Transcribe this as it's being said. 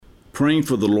praying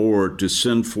for the Lord to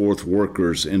send forth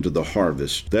workers into the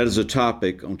harvest. That is a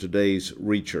topic on today's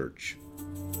ReChurch.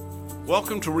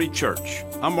 Welcome to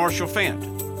ReChurch. I'm Marshall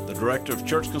Fant, the Director of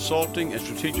Church Consulting and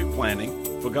Strategic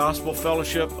Planning for Gospel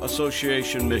Fellowship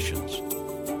Association Missions.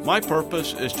 My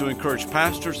purpose is to encourage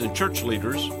pastors and church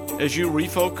leaders as you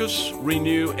refocus,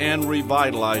 renew, and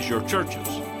revitalize your churches.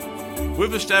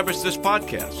 We've established this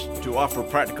podcast to offer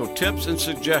practical tips and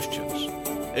suggestions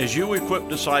as you equip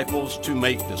disciples to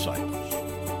make disciples.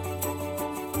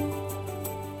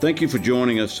 Thank you for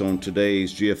joining us on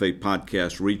today's GFA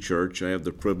podcast, ReChurch. I have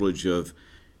the privilege of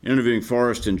interviewing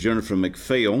Forrest and Jennifer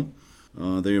McPhail.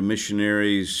 They are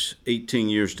missionaries, 18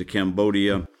 years to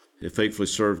Cambodia. They faithfully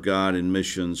served God in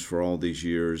missions for all these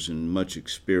years and much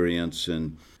experience.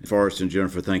 And Forrest and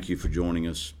Jennifer, thank you for joining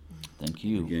us. Thank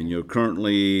you. Again, you're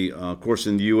currently, of course,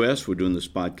 in the U.S. We're doing this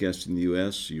podcast in the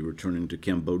U.S. You're returning to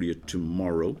Cambodia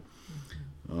tomorrow.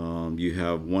 You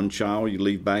have one child. You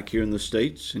leave back here in the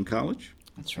States in college?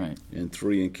 That's right. And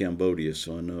 3 in Cambodia.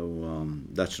 So I know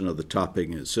that's another topic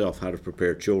in itself, how to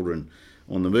prepare children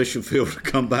on the mission field to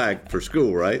come back for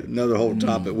school, right? Another whole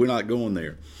topic. We're not going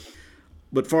there.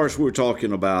 But first, we were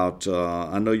talking about,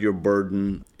 I know your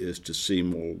burden is to see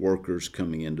more workers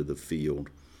coming into the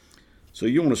field. So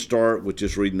you want to start with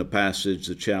just reading the passage,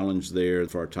 the challenge there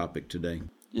for our topic today.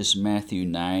 This is Matthew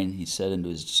 9. He said unto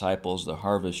his disciples, The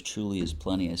harvest truly is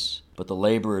plenteous, but the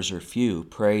laborers are few.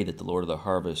 Pray that the Lord of the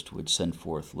harvest would send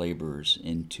forth laborers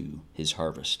into his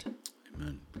harvest.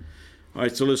 Amen. All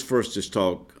right, so let's first just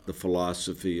talk the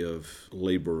philosophy of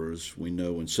laborers. We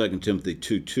know in 2 Timothy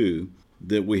 2:2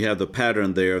 that we have the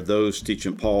pattern there of those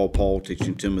teaching Paul, Paul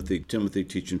teaching Timothy, Timothy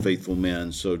teaching faithful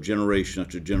men. So generation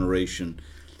after generation,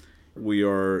 we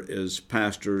are, as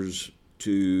pastors,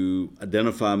 to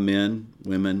identify men,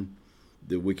 women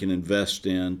that we can invest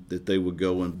in, that they would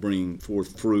go and bring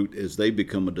forth fruit as they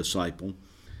become a disciple.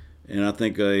 And I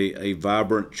think a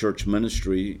vibrant church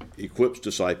ministry equips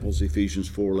disciples, Ephesians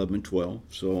 4:11-12.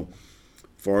 So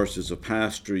for us as a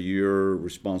pastor, your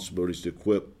responsibility is to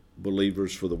equip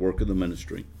believers for the work of the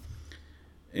ministry.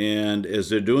 And as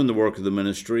they're doing the work of the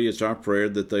ministry, it's our prayer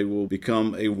that they will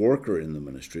become a worker in the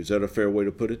ministry. Is that a fair way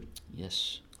to put it?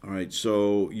 Yes. All right,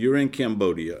 so you're in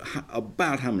Cambodia.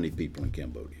 About how many people in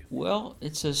Cambodia? Well,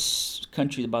 it's a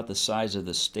country about the size of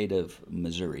the state of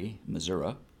Missouri,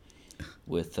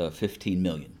 with 15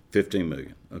 million. 15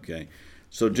 million, okay.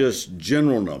 So just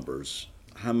general numbers,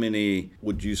 how many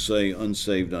would you say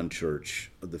unsaved, unchurched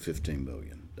of the 15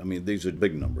 million? I mean, these are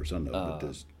big numbers, I know, but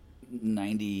just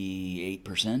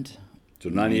 98%. So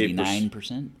 98%?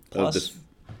 99% plus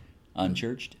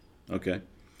unchurched. Okay.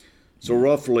 So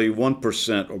roughly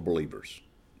 1% are believers,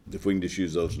 if we can just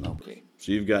use those numbers. Okay.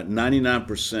 So you've got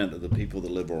 99% of the people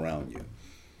that live around you.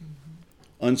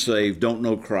 Unsaved, don't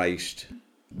know Christ.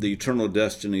 The eternal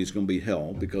destiny is going to be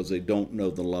hell because they don't know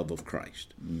the love of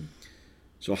Christ.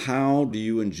 So how do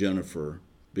you and Jennifer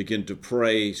begin to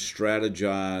pray,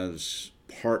 strategize,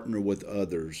 partner with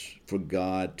others for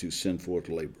God to send forth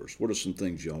laborers? What are some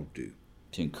things y'all do?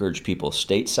 To encourage people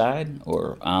stateside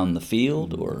or on the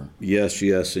field or? Yes,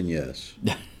 yes, and yes.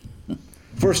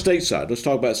 First, stateside. Let's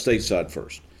talk about stateside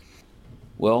first.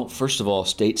 Well, first of all,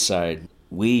 stateside,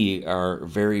 we are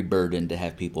very burdened to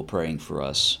have people praying for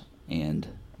us. And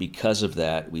because of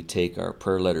that, we take our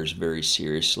prayer letters very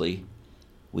seriously.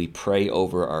 We pray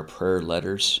over our prayer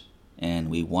letters. And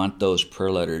we want those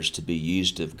prayer letters to be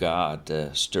used of God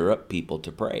to stir up people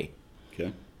to pray.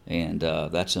 Okay. And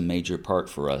that's a major part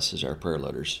for us is our prayer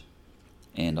letters.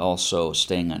 And also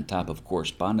staying on top of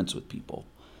correspondence with people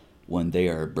when they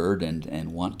are burdened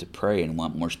and want to pray and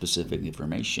want more specific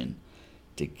information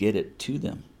to get it to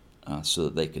them so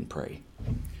that they can pray.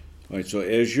 All right, so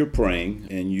as you're praying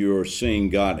and you're seeing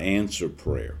God answer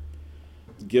prayer,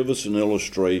 give us an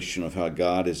illustration of how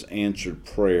God has answered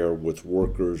prayer with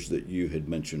workers that you had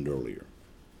mentioned earlier.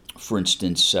 For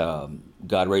instance,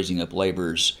 God raising up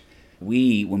laborers.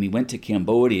 When we went to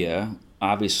Cambodia,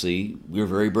 obviously we were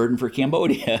very burdened for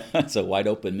Cambodia. It's a wide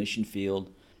open mission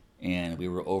field, and we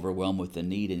were overwhelmed with the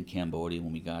need in Cambodia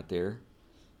when we got there.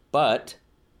 But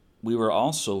we were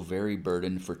also very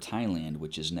burdened for Thailand,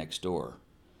 which is next door.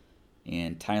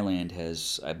 And Thailand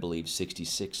has, I believe,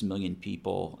 66 million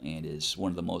people and is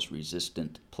one of the most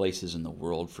resistant places in the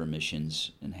world for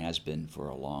missions and has been for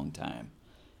a long time.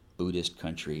 Buddhist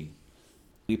country.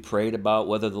 We prayed about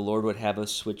whether the Lord would have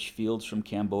us switch fields from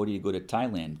Cambodia to go to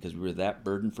Thailand because we were that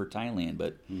burdened for Thailand,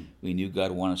 but we knew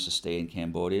God wanted us to stay in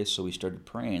Cambodia, so we started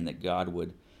praying that God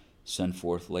would send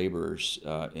forth laborers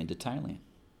into Thailand.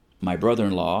 My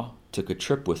brother-in-law took a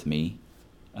trip with me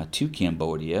to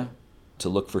Cambodia to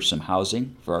look for some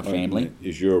housing for our family.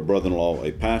 Is your brother-in-law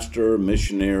a pastor,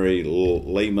 missionary,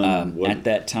 layman? At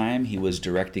that time, he was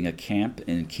directing a camp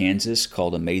in Kansas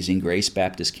called Amazing Grace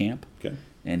Baptist Camp. Okay.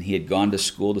 And he had gone to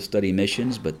school to study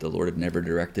missions, but the Lord had never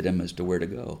directed him as to where to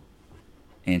go.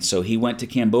 And so he went to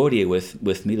Cambodia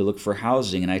with me to look for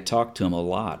housing, and I talked to him a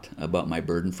lot about my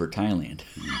burden for Thailand.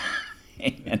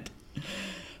 And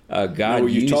God now, were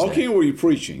you used talking that. or were you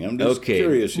preaching? I'm just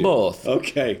curious here. Both.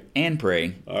 Okay. And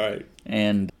praying. All right.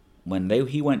 And when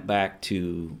he went back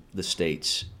to the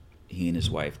States, he and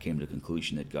his wife came to the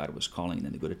conclusion that God was calling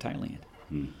them to go to Thailand.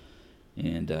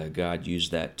 And God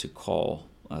used that to call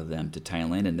them to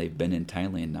Thailand, and they've been in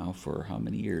Thailand now for how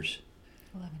many years?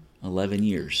 11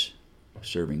 years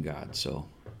serving God. So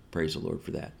praise the Lord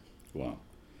for that. Wow.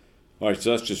 All right,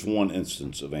 so that's just one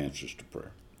instance of answers to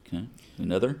prayer. Okay.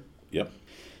 Another? Yep.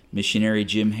 Missionary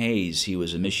Jim Hayes, he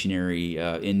was a missionary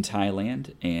in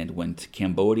Thailand, and when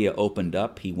Cambodia opened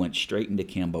up, he went straight into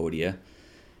Cambodia,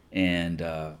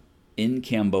 and in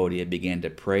Cambodia began to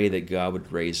pray that God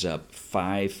would raise up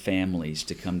 5 families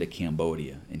to come to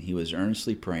Cambodia. And he was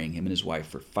earnestly praying, him and his wife,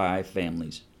 for 5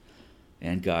 families,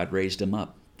 and God raised him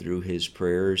up. Through his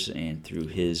prayers and through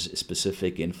his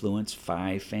specific influence,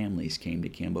 5 families came to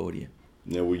Cambodia.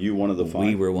 Now, were you one of the 5?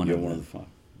 We were one you of were them. One of the 5.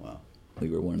 Wow. We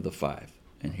were one of the 5.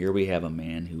 And here we have a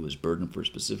man who was burdened for a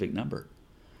specific number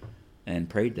and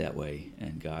prayed that way,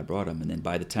 and God brought him. And then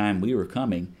by the time we were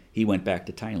coming, he went back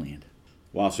to Thailand.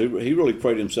 Wow, so he really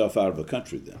prayed himself out of the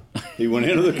country then. He went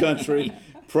into the country,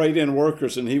 prayed in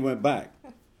workers, and he went back.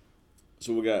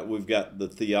 So we've got the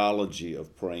theology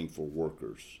of praying for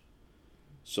workers.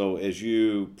 So as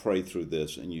you pray through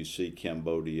this and you see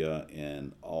Cambodia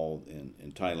and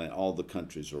in Thailand, all the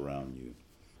countries around you,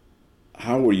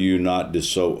 how were you not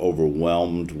just so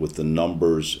overwhelmed with the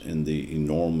numbers and the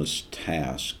enormous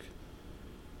task?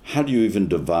 How do you even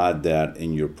divide that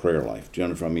in your prayer life? Do you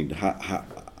understand? I mean,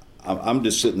 I'm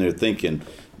just sitting there thinking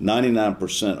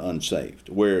 99% unsaved,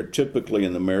 where typically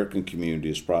in the American community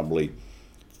is probably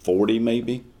 40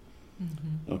 maybe.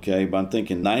 Mm-hmm. Okay, but I'm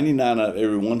thinking 99 out of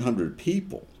every 100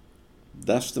 people,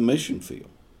 that's the mission field.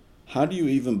 How do you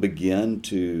even begin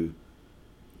to,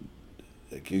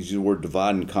 use the word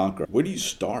divide and conquer, where do you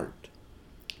start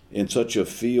in such a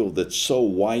field that's so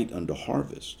white unto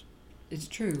harvest? It's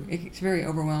true. It's very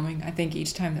overwhelming. I think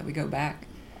each time that we go back,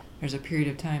 there's a period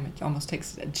of time, it almost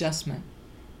takes adjustment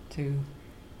to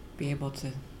be able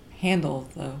to handle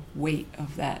the weight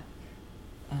of that,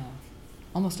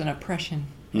 almost an oppression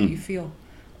that you feel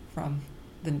from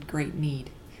the great need.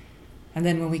 And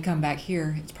then when we come back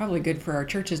here, it's probably good for our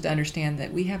churches to understand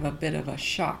that we have a bit of a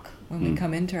shock when we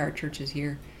come into our churches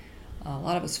here. A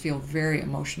lot of us feel very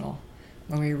emotional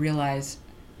when we realize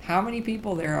how many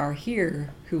people there are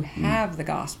here who have the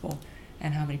gospel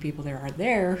and how many people there are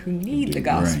there who need the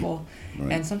gospel.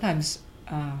 Right. And sometimes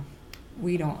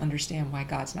we don't understand why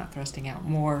God's not thrusting out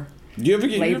more. Do you ever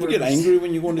get angry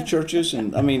when you go into churches?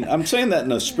 And I mean, I'm saying that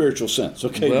in a spiritual sense.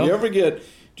 Okay. Well, do you ever get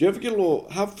a little?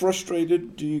 How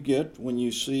frustrated do you get when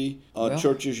you see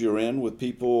churches you're in with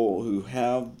people who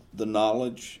have the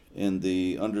knowledge and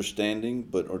the understanding,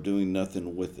 but are doing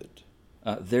nothing with it?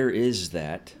 There is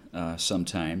that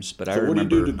sometimes, but so I remember. What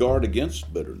do you do to guard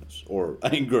against bitterness or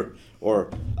anger? Or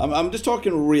I'm just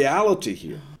talking reality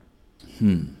here.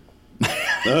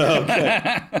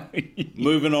 Okay.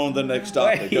 Moving on to the next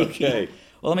topic. Okay.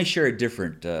 Well, let me share a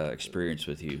different experience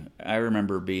with you. I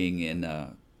remember being in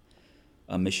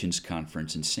a missions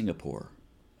conference in Singapore.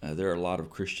 There are a lot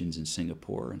of Christians in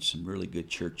Singapore and some really good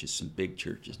churches, some big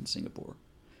churches in Singapore.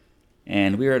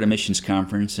 And we were at a missions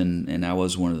conference, and I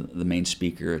was one of the main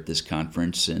speaker at this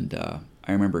conference. And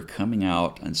I remember coming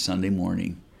out on Sunday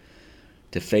morning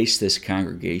to face this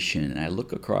congregation, and I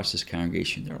look across this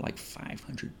congregation, there are like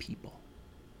 500 people.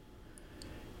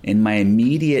 And my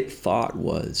immediate thought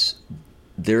was,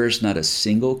 there is not a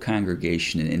single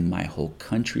congregation in my whole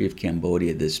country of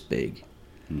Cambodia this big.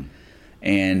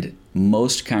 And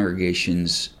most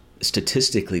congregations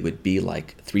statistically would be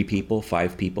like 3 people,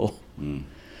 5 people.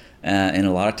 And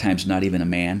a lot of times not even a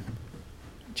man,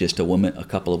 just a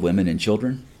couple of women and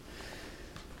children.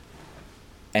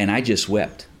 And I just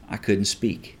wept. I couldn't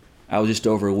speak. I was just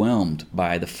overwhelmed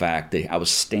by the fact that I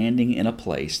was standing in a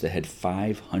place that had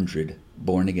 500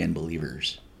 born-again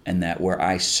believers, and that where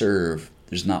I serve,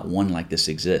 there's not one like this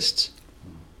exists.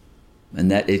 And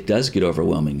that it does get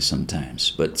overwhelming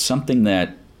sometimes. But something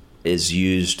that is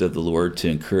used of the Lord to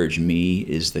encourage me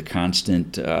is the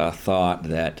constant thought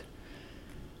that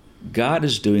God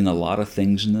is doing a lot of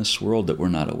things in this world that we're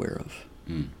not aware of.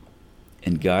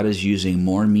 And God is using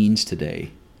more means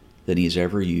today than he's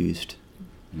ever used.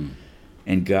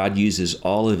 And God uses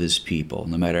all of his people,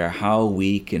 no matter how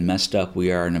weak and messed up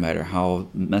we are, no matter how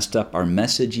messed up our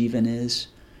message even is,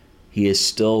 he is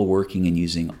still working and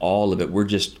using all of it.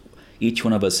 Each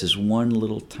one of us is one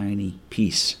little tiny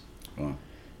piece. Wow.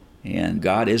 And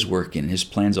God is working. His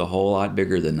plan's a whole lot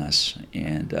bigger than us.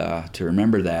 And to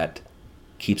remember that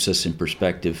keeps us in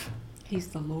perspective. He's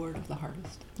the Lord of the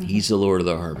harvest. He's the Lord of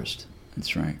the harvest.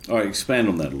 That's right. All right, expand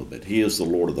on that a little bit. He is the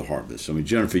Lord of the harvest. I mean,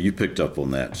 Jennifer, you picked up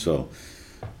on that. So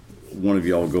one of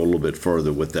y'all go a little bit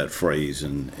further with that phrase,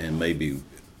 and maybe,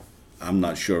 I'm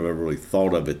not sure I've ever really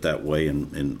thought of it that way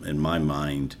in my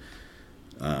mind.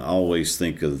 I always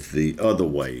think of the other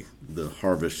way. The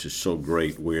harvest is so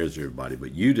great, where's everybody?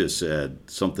 But you just said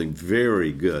something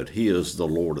very good. He is the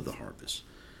Lord of the harvest.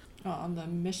 On the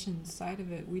mission side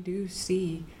of it, we do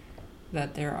see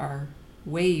that there are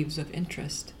waves of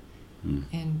interest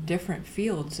in different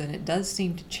fields, and it does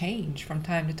seem to change from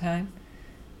time to time.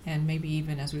 And maybe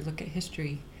even as we look at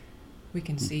history, we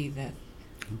can see that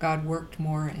God worked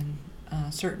more in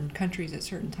certain countries at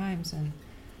certain times, and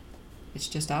it's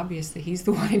just obvious that he's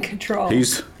the one in control.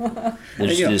 There's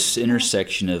this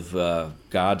intersection of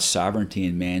God's sovereignty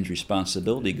and man's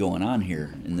responsibility going on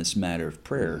here in this matter of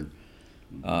prayer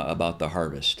about the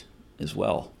harvest as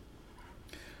well.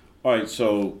 All right,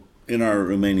 so in our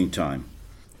remaining time,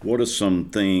 what are some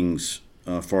things,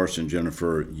 Forrest and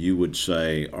Jennifer, you would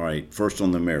say, all right, first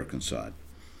on the American side,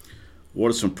 what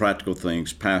are some practical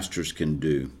things pastors can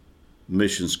do,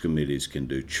 missions committees can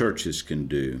do, churches can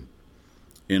do,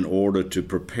 in order to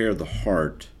prepare the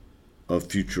heart of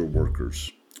future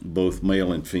workers, both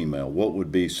male and female? What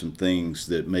would be some things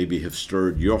that maybe have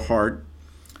stirred your heart,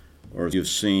 or you've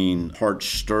seen hearts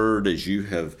stirred as you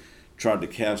have tried to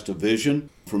cast a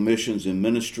vision for missions and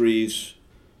ministries?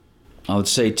 I would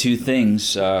say two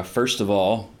things. First of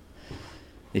all,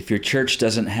 if your church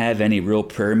doesn't have any real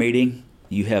prayer meeting,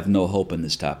 you have no hope in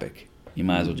this topic. You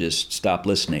might as well just stop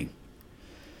listening,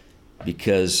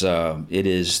 because it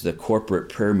is the corporate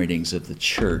prayer meetings of the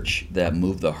church that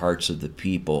move the hearts of the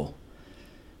people.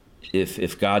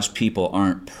 If God's people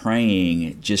aren't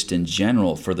praying just in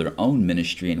general for their own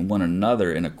ministry and one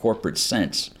another in a corporate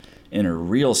sense, in a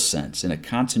real sense, in a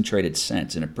concentrated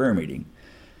sense, in a prayer meeting,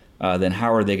 then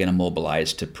how are they going to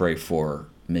mobilize to pray for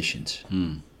missions?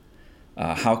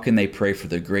 How can they pray for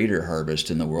the greater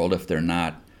harvest in the world if they're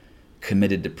not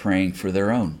committed to praying for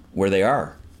their own, where they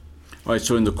are? All right,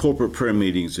 so in the corporate prayer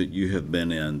meetings that you have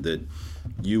been in, that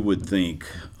you would think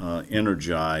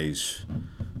energize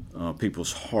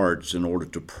people's hearts in order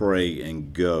to pray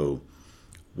and go,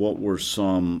 what were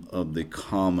some of the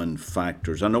common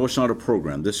factors? I know it's not a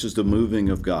program. This is the moving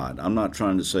of God. I'm not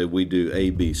trying to say we do A,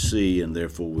 B, C, and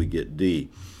therefore we get D.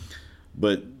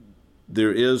 But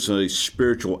there is a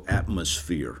spiritual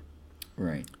atmosphere,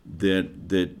 right,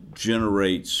 that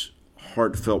generates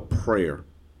heartfelt prayer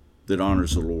that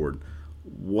honors the Lord.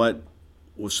 What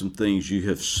were some things you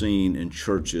have seen in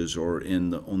churches or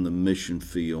on the mission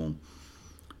field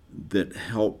that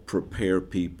help prepare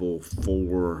people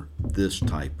for this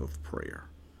type of prayer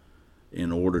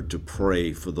in order to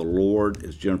pray for the Lord,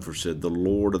 as Jennifer said, the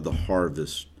Lord of the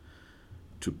harvest,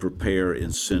 to prepare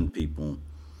and send people?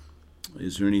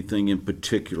 Is there anything in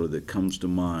particular that comes to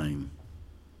mind?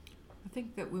 I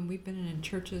think that when we've been in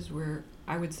churches where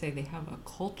I would say they have a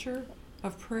culture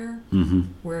of prayer,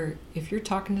 where if you're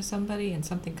talking to somebody and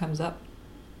something comes up,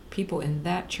 people in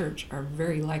that church are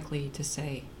very likely to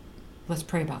say, let's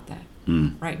pray about that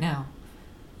right now.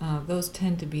 Those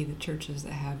tend to be the churches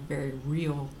that have very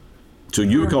real. So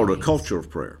you would call it a culture of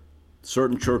prayer.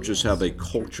 Certain churches have a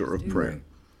culture of prayer.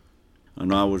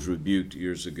 And I was rebuked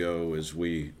years ago as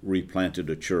we replanted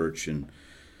a church, and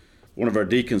one of our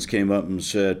deacons came up and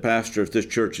said, Pastor, if this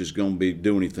church is going to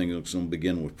do anything, it's going to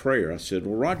begin with prayer. I said,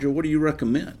 well, Roger, what do you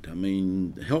recommend? I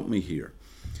mean, help me here.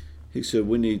 He said,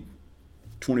 we need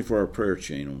 24-hour prayer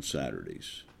chain on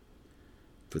Saturdays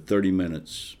for 30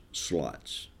 minutes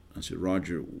slots. I said,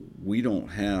 Roger, we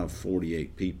don't have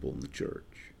 48 people in the church.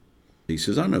 He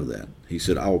says, I know that. He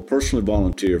said, I will personally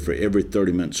volunteer for every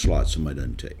 30-minute slot somebody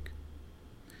doesn't take.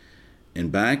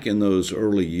 And back in those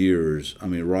early years, I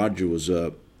mean, Roger was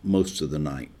up most of the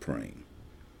night praying.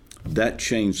 That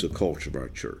changed the culture of our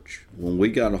church. When we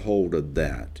got a hold of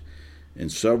that,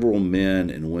 and several men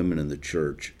and women in the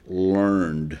church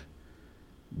learned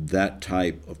that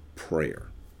type of prayer.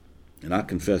 And I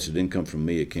confess it didn't come from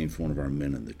me, it came from one of our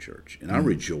men in the church. And I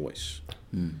rejoice.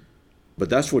 But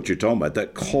that's what you're talking about,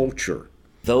 that culture.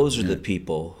 Those are the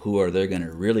people who are they're going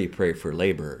to really pray for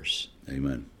laborers.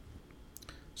 Amen.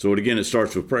 So again, it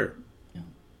starts with prayer. Yeah.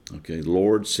 Okay,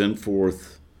 Lord, send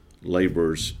forth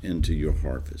laborers into your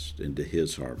harvest, into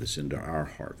his harvest, into our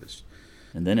harvest.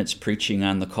 And then it's preaching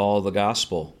on the call of the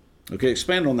gospel. Okay,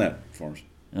 expand on that for us.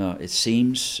 It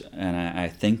seems, and I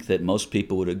think that most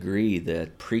people would agree,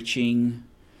 that preaching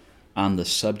on the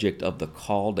subject of the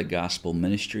call to gospel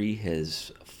ministry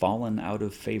has fallen out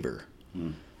of favor.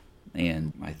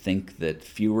 And I think that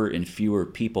fewer and fewer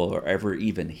people are ever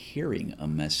even hearing a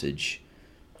message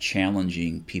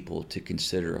challenging people to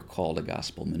consider a call to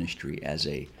gospel ministry as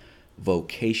a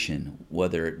vocation,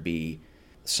 whether it be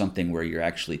something where you're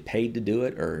actually paid to do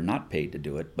it or not paid to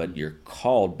do it, but you're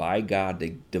called by God to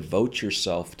devote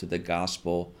yourself to the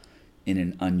gospel in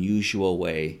an unusual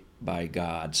way by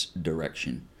God's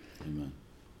direction. Amen.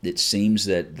 It seems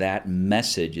that that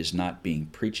message is not being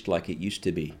preached like it used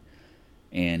to be.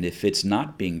 And if it's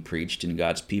not being preached and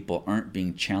God's people aren't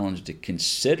being challenged to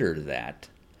consider that,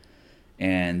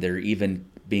 and they're even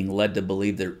being led to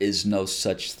believe there is no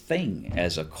such thing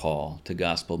as a call to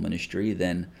gospel ministry,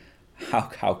 then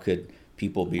how could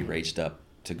people be raised up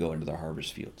to go into the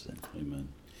harvest fields then? Amen.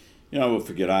 You know, I will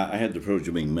forget, I had the privilege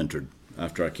of being mentored.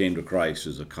 After I came to Christ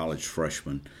as a college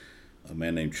freshman, a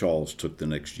man named Charles took the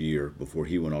next year before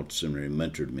he went off to seminary and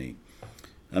mentored me.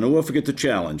 And I will forget the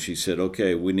challenge. He said,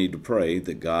 okay, we need to pray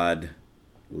that God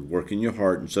would work in your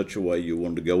heart in such a way you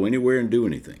wanted to go anywhere and do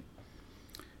anything.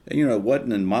 And, you know, it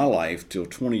wasn't in my life till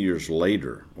 20 years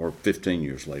later or 15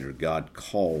 years later, God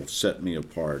set me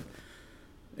apart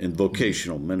in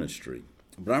vocational ministry.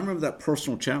 But I remember that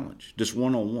personal challenge, just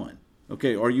one-on-one.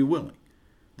 Okay, are you willing?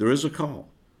 There is a call.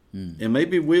 And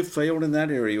maybe we've failed in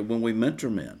that area when we mentor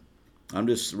men. I'm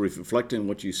just reflecting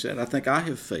what you said. I think I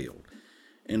have failed.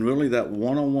 And really that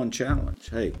one-on-one challenge,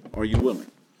 hey, are you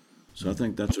willing? So I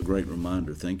think that's a great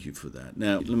reminder. Thank you for that.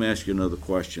 Now, let me ask you another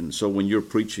question. So when you're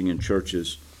preaching in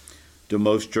churches, do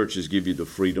most churches give you the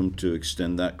freedom to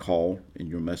extend that call in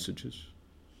your messages?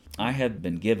 I have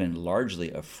been given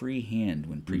largely a free hand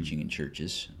when preaching in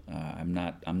churches. I'm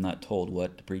not told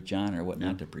what to preach on or what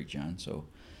not to preach on.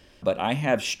 But I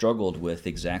have struggled with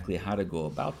exactly how to go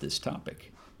about this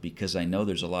topic because I know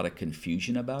there's a lot of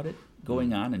confusion about it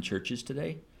going on in churches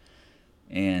today.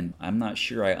 And I'm not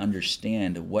sure I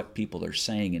understand what people are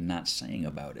saying and not saying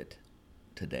about it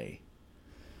today.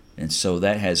 And so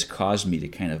that has caused me to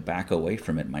kind of back away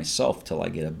from it myself till I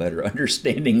get a better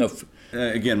understanding of...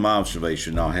 Again, my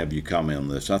observation, I'll have you comment on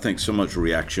this. I think so much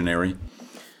reactionary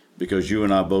because you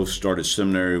and I both started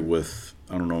seminary with,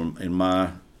 I don't know, in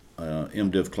my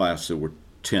MDiv class there were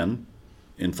 10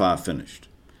 and 5 finished.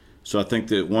 So I think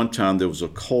that at one time there was a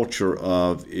culture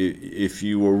of if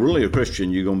you were really a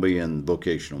Christian, you're going to be in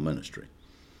vocational ministry.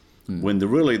 When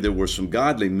there were some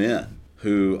godly men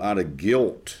who out of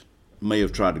guilt may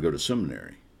have tried to go to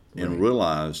seminary and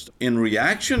realized in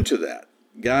reaction to that,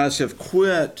 guys have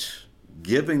quit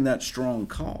giving that strong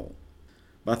call.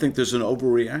 But I think there's an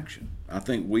overreaction. I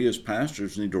think we as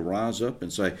pastors need to rise up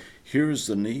and say, here's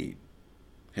the need.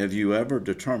 Have you ever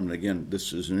determined, again,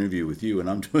 this is an interview with you and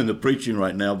I'm doing the preaching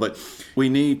right now, but we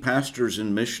need pastors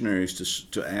and missionaries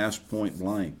to ask point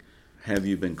blank, have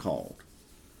you been called?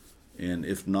 And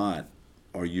if not,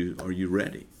 are you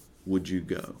ready? Would you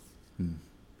go?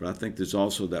 But I think there's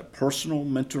also that personal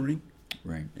mentoring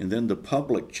and then the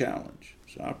public challenge.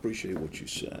 So I appreciate what you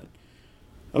said.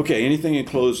 Okay, anything in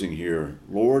closing here?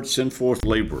 Lord, send forth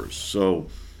laborers. So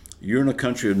you're in a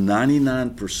country of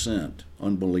 99%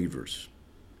 unbelievers.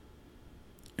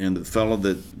 And the fellow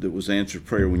that was answered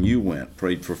prayer when you went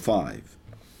prayed for 5.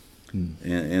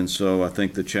 And so I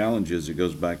think the challenge is it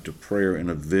goes back to prayer and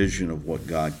a vision of what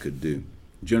God could do.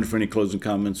 Jennifer, any closing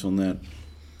comments on that?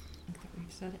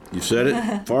 You said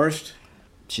it? Forrest?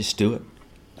 Just do it.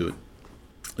 Do it.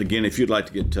 Again, if you'd like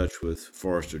to get in touch with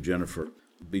Forrest or Jennifer,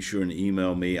 be sure and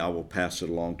email me. I will pass it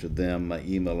along to them. My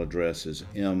email address is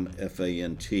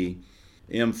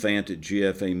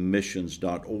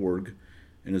mfant@gfamissions.org.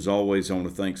 And as always, I want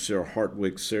to thank Sarah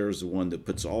Hartwig. Sarah's the one that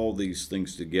puts all these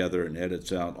things together and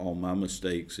edits out all my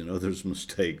mistakes and others'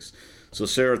 mistakes. So,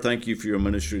 Sarah, thank you for your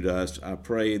ministry to us. I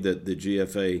pray that the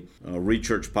GFA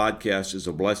Rechurch podcast is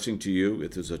a blessing to you.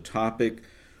 If there's a topic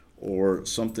or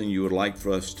something you would like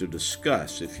for us to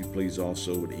discuss, if you please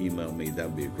also would email me, that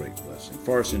would be a great blessing.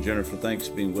 Forrest and Jennifer, thanks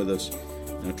for being with us.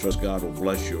 And I trust God will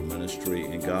bless your ministry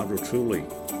and God will truly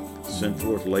send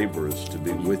forth laborers to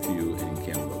be with you in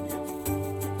Cambodia.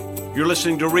 You're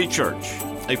listening to Rechurch,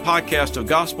 a podcast of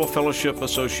Gospel Fellowship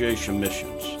Association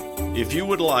Missions. If you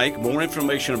would like more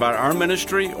information about our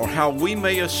ministry or how we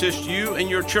may assist you and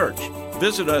your church,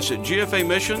 visit us at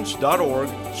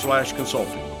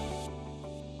gfamissions.org/consulting.